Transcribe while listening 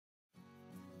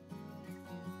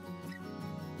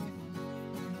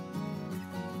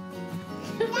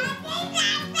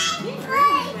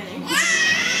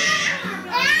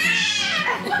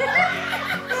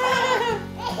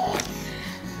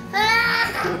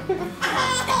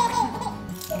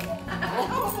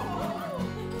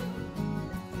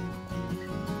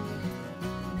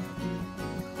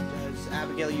Does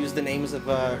Abigail use the names of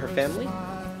her family?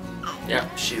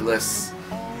 Yeah, she lists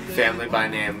family by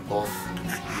name, both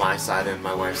my side and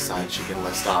my wife's side. She can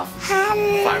list off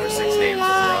 5 or 6 names in a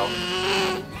row.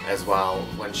 As well,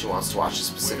 when she wants to watch a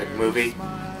specific movie,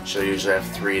 she'll usually have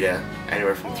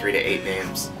anywhere from 3 to 8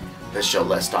 names that she'll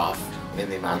list off in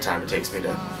the amount of time it takes me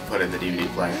to put in the DVD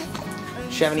player.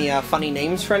 Does she have any funny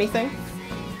names for anything?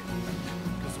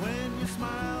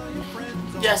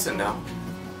 Yes and no.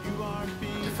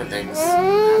 Different things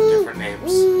have different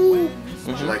names.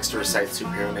 She likes to recite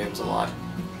superhero names a lot.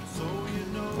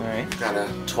 Alright. Got a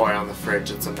toy on the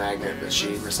fridge, it's a magnet that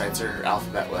she recites her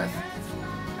alphabet with.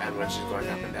 And when she's going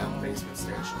up and down the basement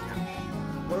stairs, she'll count.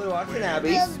 What are we watching, Abby?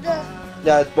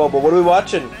 Yeah, it's Bobo. What are we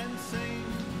watching?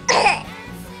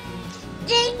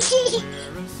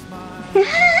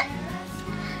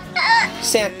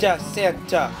 Santa,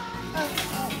 Santa.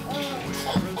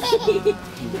 You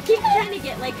keep trying to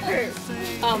get like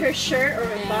her shirt or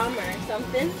a bum or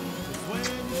something.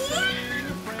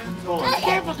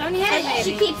 Careful, don't hit him, baby.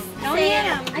 She keeps Don't saying,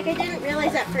 hit him. like I didn't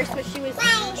realize at first what she was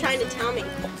trying to tell me.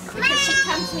 Because she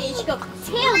comes to me and she goes,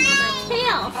 tail, mama,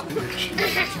 tail.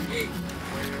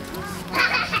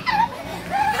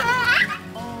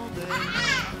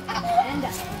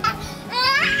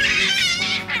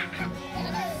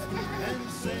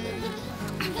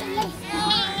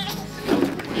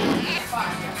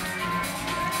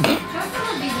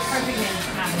 Joker would be the perfect name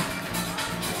for Abby.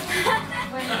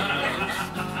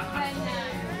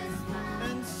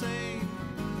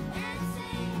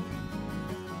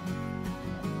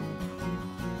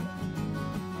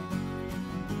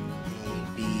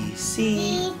 B,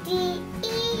 C. D,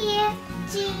 E, F,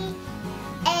 G,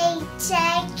 H,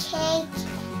 I, K, K,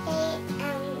 L,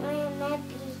 M, N, P,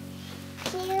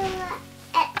 Q,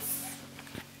 S,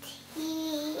 T,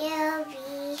 U, V,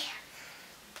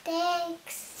 X,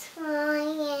 Y,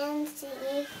 and Z.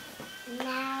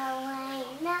 Now I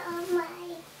know my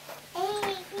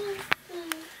ABC.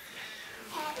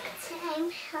 At time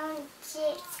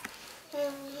hundreds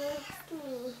and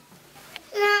me.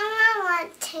 Now I want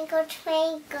Twinkle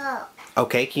Twinkle.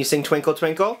 Okay, can you sing Twinkle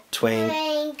Twinkle?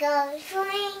 Twinkle,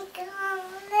 twinkle,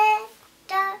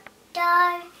 little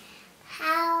star,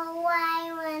 how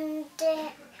I wonder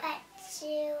what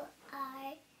you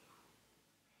are.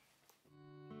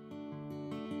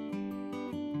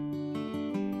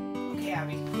 Okay,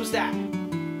 Abby, who's that?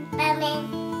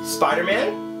 Batman.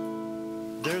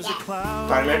 Spider-Man? There's a cloud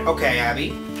Spider-Man? Okay,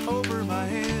 Abby. over my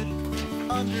head,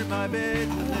 under my bed,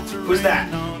 and it's Who's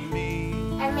that? raining on me.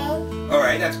 Batman.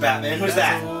 Alright, that's Batman. Who's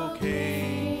that?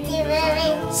 Okay.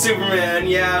 Superman. Superman,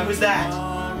 yeah, who's that?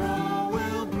 Tomorrow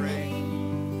will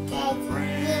bring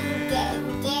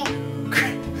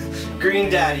Green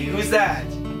Daddy, who's that?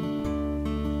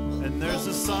 and there's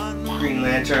a sun Green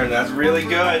Lantern, that's really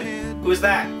good. Who's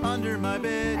that? under my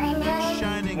bed, Wonder it's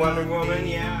shining Wonder on me. Woman,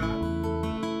 yeah.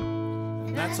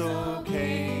 And that's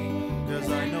okay, 'cause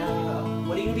I know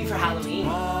What are you gonna be for Halloween?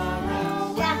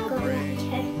 tomorrow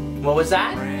Jack-o'-lantern. What was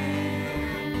that?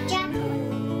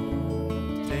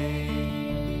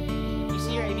 Jack-o'-lantern. You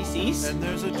see your ABCs? and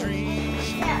there's a dream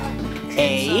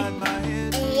A, inside my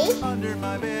head, A, under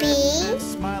my bed, B, it's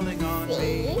smiling on C,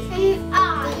 me. and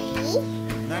I.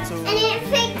 And that's And okay. it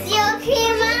fits your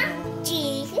camera.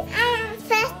 G.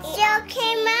 Fits your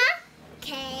camera.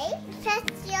 K.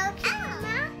 Fits your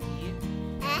camera.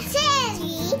 S.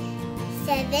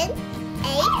 7,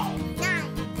 8,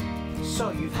 9.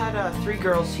 so you've had 3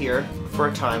 girls here for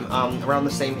a time, around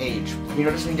the same age. Have you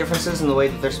noticed any differences in the way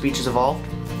that their speech has evolved?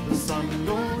 The sun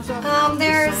goes up,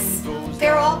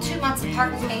 They're all 2 months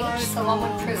apart in age, so one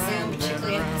would presume,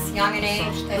 particularly at this young an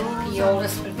age, that the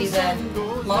oldest would be the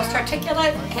most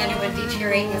articulate and it would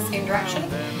deteriorate in the same direction.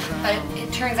 But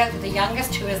it turns out that the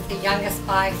youngest, who is the youngest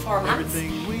by 4 months,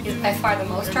 is by far the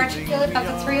most articulate of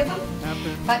the 3 of them.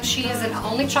 But she is an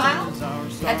only child.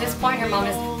 At this point, her mom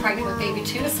is pregnant with baby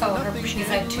 2, so she's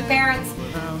had 2 parents,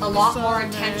 a lot more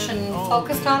attention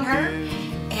focused on her,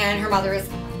 and her mother is a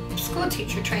school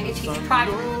teacher trained to teach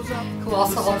primary, who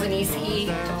also holds an ECE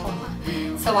diploma.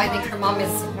 So I think her mom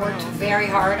has worked very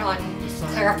hard on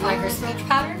clarifying her speech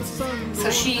patterns. So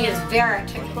she is very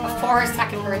articulate. Before her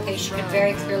 2nd birthday, she could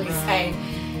very clearly say,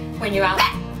 when you ask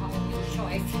her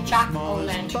choice,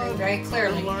 Jack-o'-lantern, very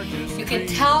clearly. You can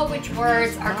tell which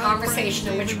words are conversation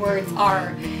and which words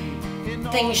are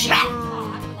things she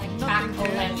taught, like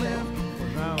Jack-o'-lantern.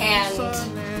 And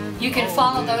you can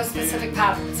follow those specific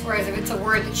patterns. Whereas if it's a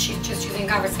word that she's just using in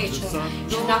conversation,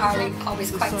 she's not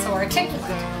always quite so articulate.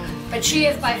 But she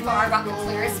has by far got the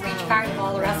clearest speech pattern of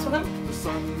all the rest of them.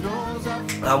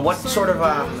 What sort of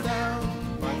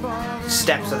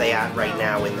steps are they at right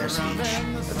now in their speech,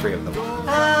 the three of them?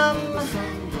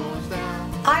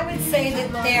 I would say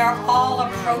that they are all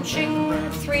approaching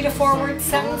 3 to 4 word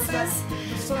sentences.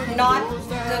 Not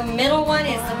the middle one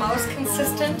is the most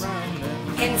consistent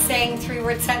in saying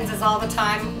 3-word sentences all the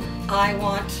time. I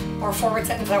want, or 4-word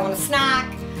sentences, I want a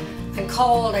snack, I'm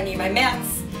cold, I need my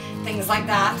mitts, things like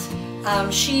that.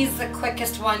 She's the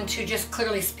quickest one to just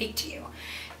clearly speak to you.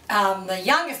 The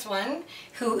youngest one,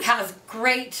 who has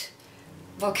great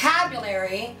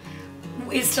vocabulary,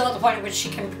 is still at the point at which she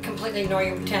can completely ignore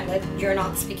you and pretend that you're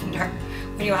not speaking to her.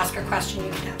 When you ask her a question,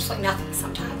 you can absolutely nothing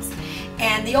sometimes.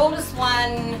 And the oldest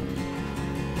one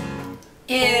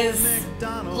is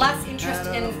less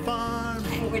interested in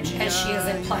language as she is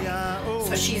in play.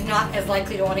 So she's not as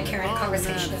likely to want to carry on a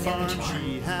conversation as the other two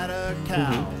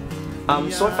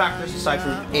are. So what factors, aside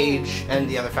from age and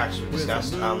the other factors we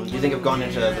discussed, do you think have gone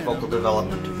into the vocal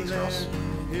development of these girls?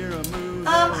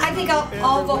 I think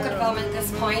all vocal development at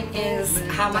this point is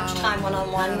how much time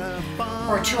one-on-one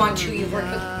or two-on-two you've worked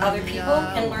with other people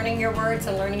and learning your words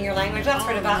and learning your language. That's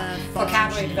where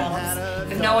vocabulary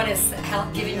develops. If no one has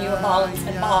given you a ball and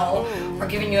said ball, or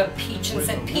given you a peach and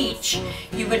said peach,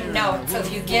 you wouldn't know it. So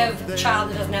if you give a child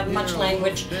that doesn't have much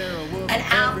language an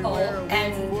apple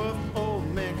and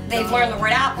they've learned the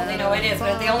word apple, they know what it is,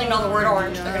 but if they only know the word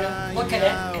orange, they're going to look at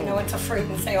it and know it's a fruit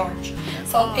and say orange.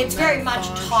 So it's very much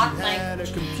taught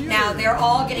language. Now they're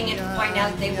all getting into the point now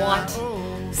that they want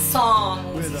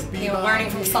songs, learning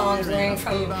from songs, learning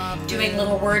from doing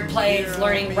little word plays,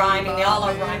 learning rhyming. They all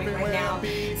love rhyming right now.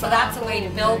 So that's a way to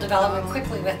build development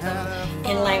quickly with them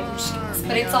in language skills.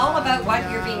 But it's all about what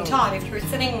you're being taught. If you're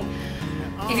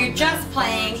just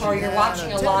playing or you're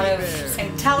watching a lot of,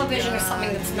 say, television or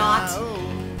something that's not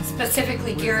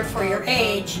specifically geared for your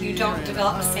age, you don't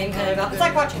develop the same kind of development. It's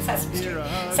like watching Sesame Street.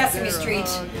 Sesame Street,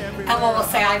 Elmo will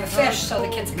say, I'm a fish, so the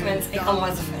kids come in and say, Elmo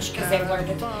is a fish, because they've learned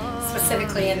it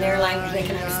specifically in their language they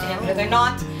can understand. But if they're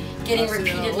not getting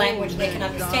repeated language they can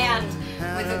understand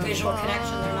with a visual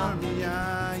connection, they're not.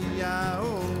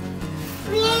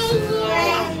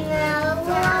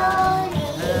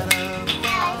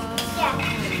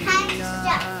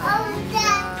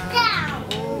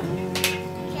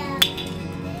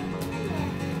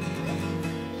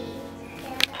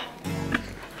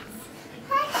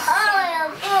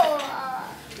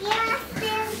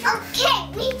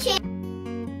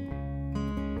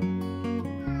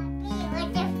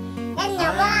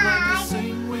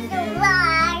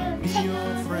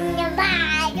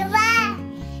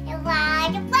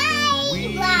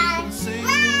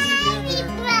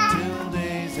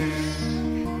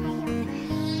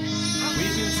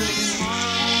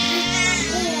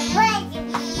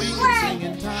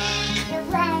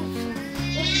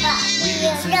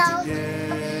 No.